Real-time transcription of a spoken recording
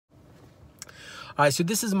All right, so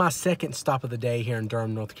this is my second stop of the day here in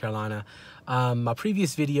Durham, North Carolina. My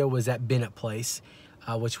previous video was at Birthplace,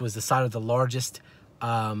 which was the site of the largest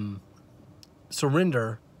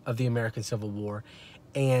surrender of the American Civil War.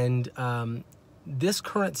 And this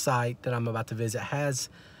current site that I'm about to visit has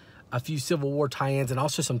a few Civil War tie-ins and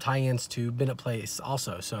also some tie-ins to Birthplace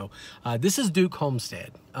also. So this is Duke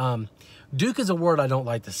Homestead. Duke is a word I don't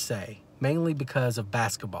like to say, mainly because of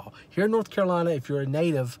basketball. Here in North Carolina, if you're a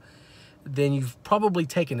native, then you've probably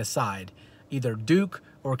taken a side, either Duke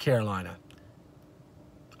or Carolina.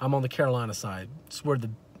 I'm on the Carolina side. It's where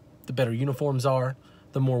the better uniforms are,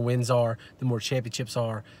 the more wins are, the more championships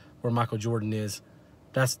are, where Michael Jordan is.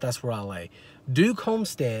 That's where I lay. Duke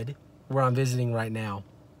Homestead, where I'm visiting right now,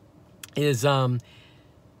 is the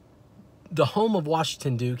home of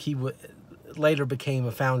Washington Duke. He later became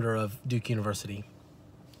a founder of Duke University.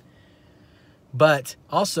 But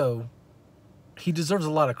also, he deserves a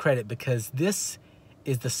lot of credit because this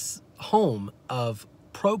is the home of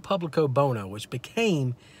Pro Publico Bono, which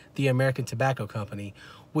became the American Tobacco Company,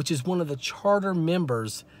 which is one of the charter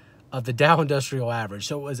members of the Dow Industrial Average.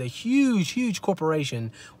 So it was a huge, huge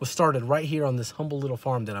corporation, was started right here on this humble little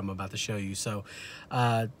farm that I'm about to show you. So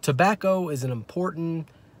tobacco is an important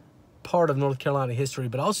part of North Carolina history,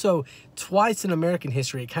 but also twice in American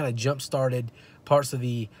history, it kind of jump-started parts of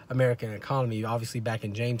the American economy. Obviously, back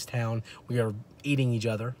in Jamestown, we were eating each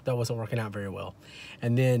other. That wasn't working out very well.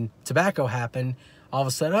 And then tobacco happened. All of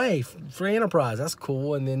a sudden, hey, free enterprise, that's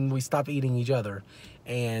cool. And then we stopped eating each other.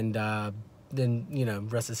 And then, you know,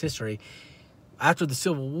 rest is history. After the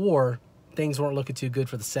Civil War, things weren't looking too good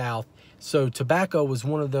for the South. So tobacco was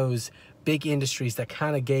one of those big industries that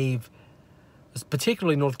kind of gave,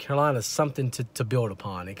 particularly North Carolina, something to build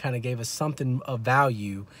upon. It kind of gave us something of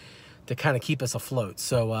value to kind of keep us afloat.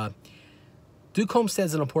 So Duke Homestead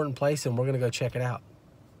is an important place, and we're going to go check it out.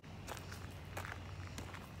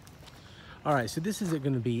 All right, so this isn't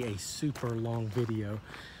going to be a super long video,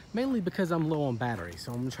 mainly because I'm low on battery.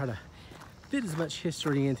 So I'm going to try to fit as much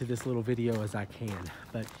history into this little video as I can.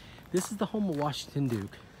 But this is the home of Washington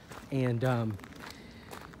Duke. And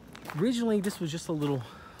originally, this was just a little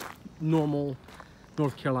normal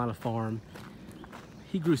North Carolina farm.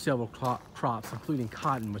 He grew several crops, including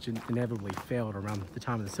cotton, which inevitably failed around the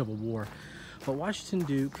time of the Civil War. But Washington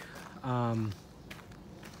Duke, around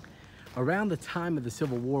the time of the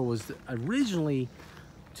Civil War, was originally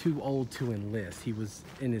too old to enlist. He was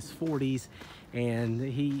in his 40s, and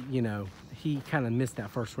he kind of missed that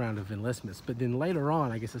first round of enlistments. But then later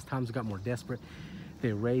on, I guess as times got more desperate,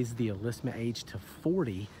 they raised the enlistment age to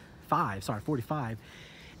 45,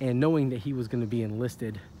 and knowing that he was going to be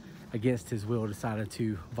enlisted against his will, decided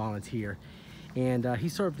to volunteer. And he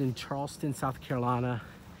served in Charleston, South Carolina,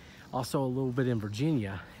 also a little bit in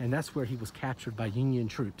Virginia, and that's where he was captured by Union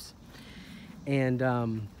troops. And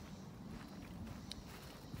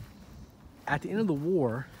at the end of the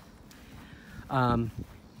war,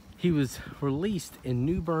 he was released in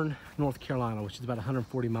New Bern, North Carolina, which is about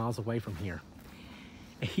 140 miles away from here.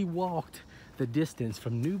 And he walked the distance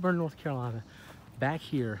from New Bern, North Carolina, back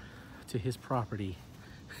here to his property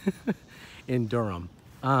in Durham.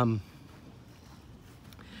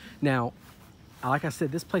 Now, like I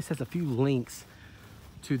said, this place has a few links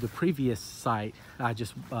to the previous site I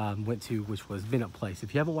just went to, which was Birthplace.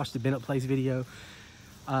 If you haven't watched the Birthplace video,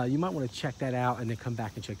 you might want to check that out and then come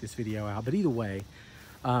back and check this video out. But either way,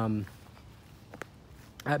 at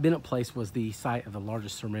Birthplace was the site of the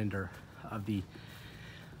largest surrender of the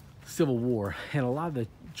Civil War, and a lot of the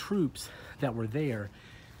troops that were there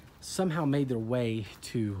somehow made their way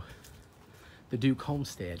to the Duke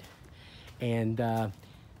Homestead, and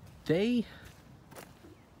they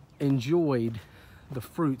enjoyed the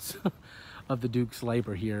fruits of the Duke's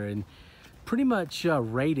labor here, and pretty much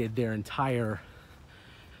raided their entire,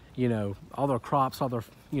 all their crops, all their,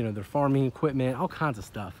 their farming equipment, all kinds of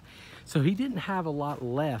stuff. So he didn't have a lot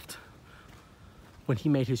left when he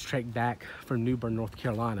made his trek back from New Bern, North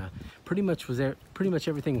Carolina. Pretty much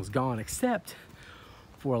everything was gone, except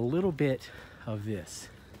for a little bit of this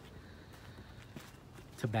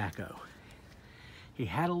tobacco. He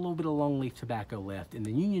had a little bit of longleaf tobacco left, and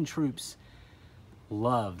the Union troops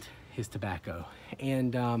loved his tobacco.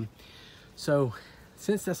 And so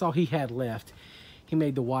since that's all he had left, he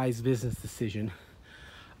made the wise business decision,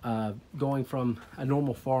 going from a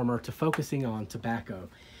normal farmer to focusing on tobacco.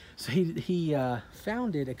 So he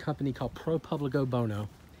founded a company called Pro Publico Bono,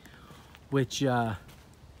 which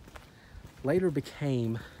later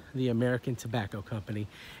became the American Tobacco Company.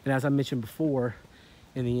 And as I mentioned before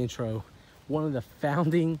in the intro, one of the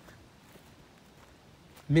founding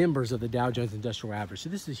members of the Dow Industrial Average. So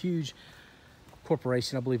this is a huge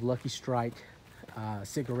corporation. I believe Lucky Strike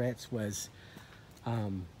cigarettes was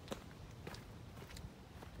one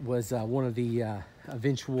of the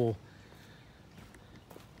eventual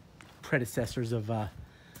predecessors of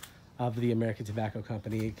the American Tobacco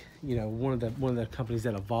Company. You know, one of the companies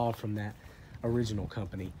that evolved from that original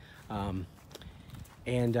company, that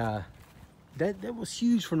was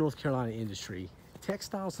huge for North Carolina industry.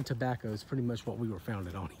 Textiles and tobacco is pretty much what we were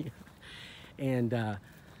founded on here. And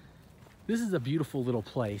this is a beautiful little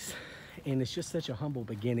place, and it's just such a humble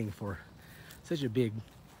beginning for such a big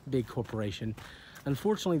corporation.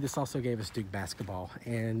 Unfortunately, this also gave us Duke basketball,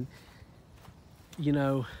 and you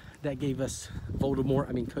know, that gave us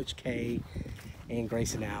Coach K and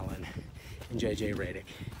Grayson Allen and JJ Redick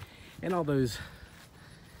and all those,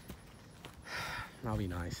 I'll be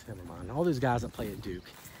nice, never mind, all those guys that play at Duke.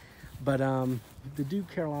 But the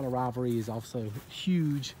Duke-Carolina rivalry is also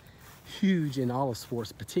huge in all of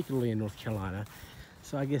sports, particularly in North Carolina.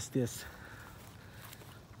 So I guess this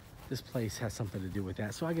place has something to do with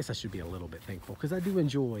that. So I guess I should be a little bit thankful, because I do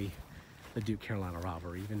enjoy the Duke-Carolina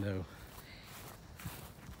rivalry, even though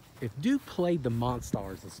if Duke played the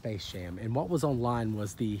Monstars in Space Jam and what was online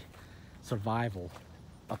was the survival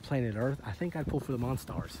of planet Earth, I think I'd pull for the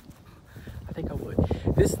Monstars. I think I would.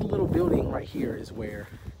 This little building right here is where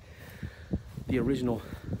the original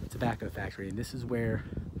tobacco factory, and this is where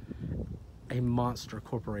a monster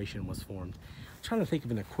corporation was formed. I'm trying to think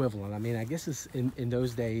of an equivalent. I mean, I guess it's in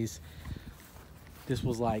those days, this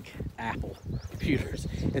was like Apple computers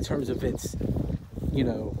in terms of its, you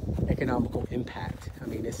know, economical impact. I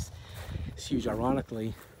mean, it's huge.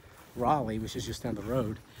 Ironically, Raleigh, which is just down the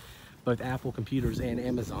road, both Apple Computers and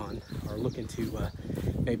Amazon are looking to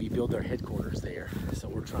maybe build their headquarters there. So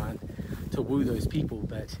we're trying to woo those people,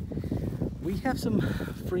 but we have some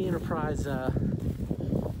free enterprise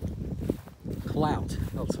clout,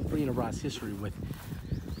 some free enterprise history with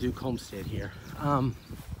Duke Homestead here.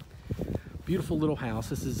 Beautiful little house.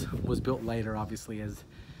 This was built later, obviously, as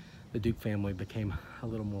the Duke family became a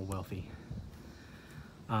little more wealthy.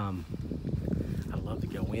 I'd love to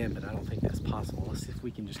go in, but I don't think that's possible. Let's see if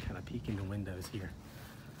we can just kind of peek into windows here.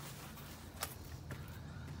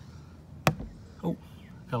 Oh,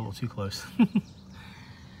 got a little too close.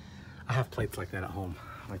 I have plates like that at home.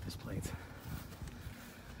 I like these plates.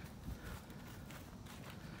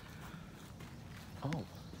 Oh,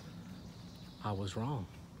 I was wrong.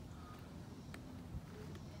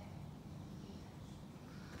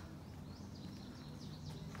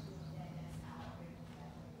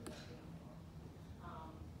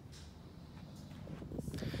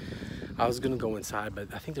 I was gonna go inside,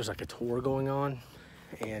 but I think there's like a tour going on,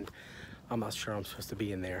 and I'm not sure I'm supposed to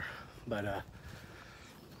be in there. But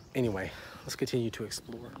anyway, let's continue to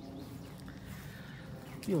explore.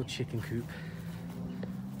 The old chicken coop,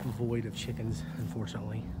 void of chickens,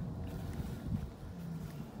 unfortunately.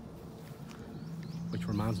 Which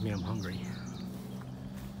reminds me I'm hungry.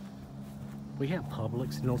 We have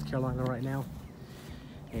Publix in North Carolina right now,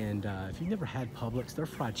 and if you've never had Publix, their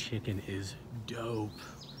fried chicken is dope.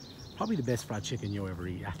 Probably the best fried chicken you'll ever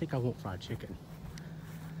eat. I think I want fried chicken.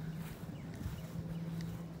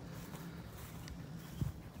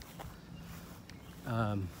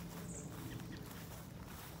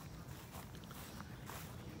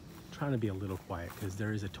 Trying to be a little quiet because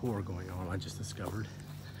there is a tour going on, I just discovered,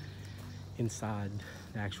 inside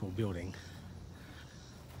the actual building.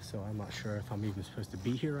 So I'm not sure if I'm even supposed to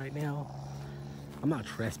be here right now. I'm not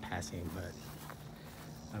trespassing, but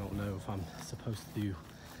I don't know if I'm supposed to do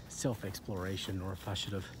self-exploration or if I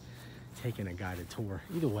should have taken a guided tour.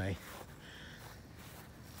 Either way,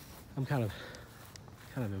 I'm kind of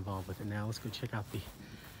involved with it now. Let's go check out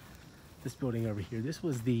this building over here. This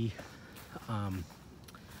was the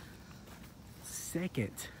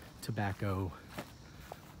second tobacco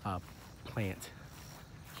plant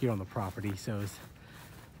here on the property. So as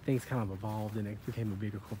things kind of evolved and it became a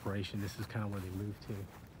bigger corporation, this is kind of where they moved to.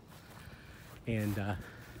 And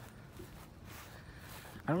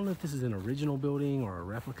I don't know if this is an original building or a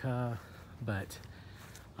replica, but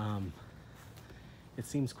it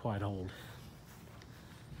seems quite old.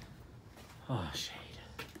 Oh, shade.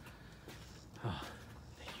 Oh,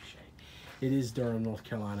 thank you, shade. It is Durham, North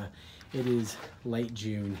Carolina. It is late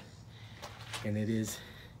June, and it's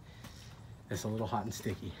a little hot and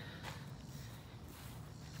sticky.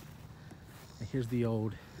 And here's the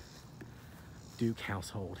old Duke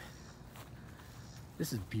household.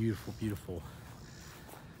 This is beautiful, beautiful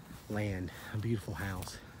land, a beautiful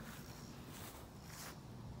house.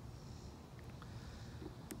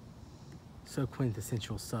 So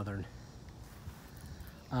quintessential Southern.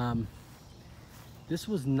 This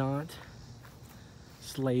was not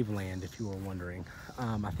slave land, if you were wondering.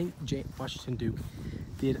 I think Washington Duke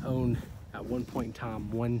did own, at one point in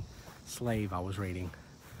time, one slave I was reading,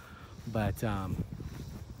 but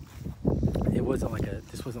it wasn't like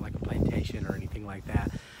this wasn't like a plantation or anything like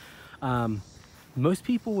that. Most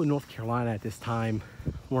people in North Carolina at this time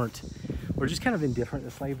were just kind of indifferent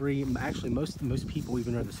to slavery. Actually, most people,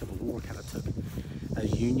 even during the Civil War, kind of took a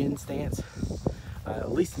Union stance,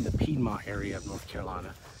 at least in the Piedmont area of North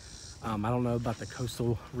Carolina. I don't know about the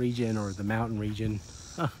coastal region or the mountain region,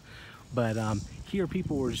 but here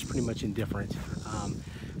people were just pretty much indifferent.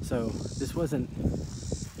 So this wasn't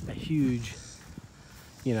a huge,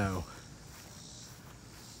 you know,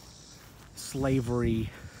 slavery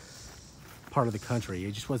part of the country.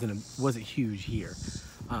 It just wasn't huge here.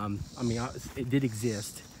 I mean, it did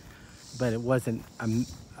exist, but it wasn't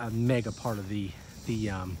a mega part of the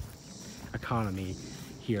economy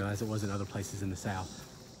here as it was in other places in the South.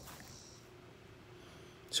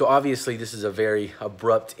 So obviously this is a very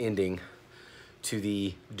abrupt ending to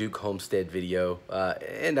the Duke Homestead video,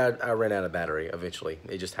 and I ran out of battery eventually.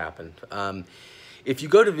 It just happened. If you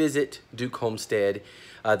go to visit Duke Homestead,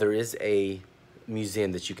 there is a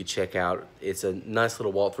museum that you could check out. It's a nice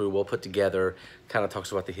little walkthrough, well put together, kind of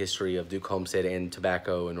talks about the history of Duke Homestead and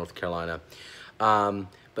tobacco in North Carolina.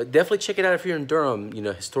 But definitely check it out if you're in Durham. You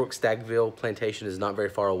know, historic Stagville Plantation is not very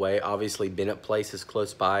far away. Obviously, Birthplace is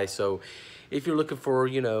close by. So if you're looking for,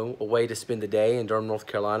 you know, a way to spend the day in Durham, North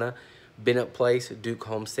Carolina, Birthplace, Duke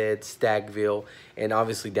Homestead, Stagville, and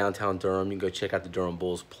obviously downtown Durham, you can go check out the Durham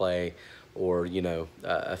Bulls play, or, you know,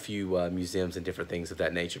 a few museums and different things of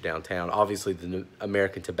that nature downtown. Obviously, the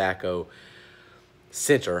American Tobacco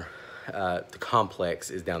Center, the complex,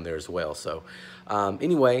 is down there as well. So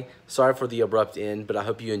anyway, sorry for the abrupt end, but I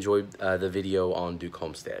hope you enjoyed the video on Duke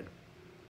Homestead.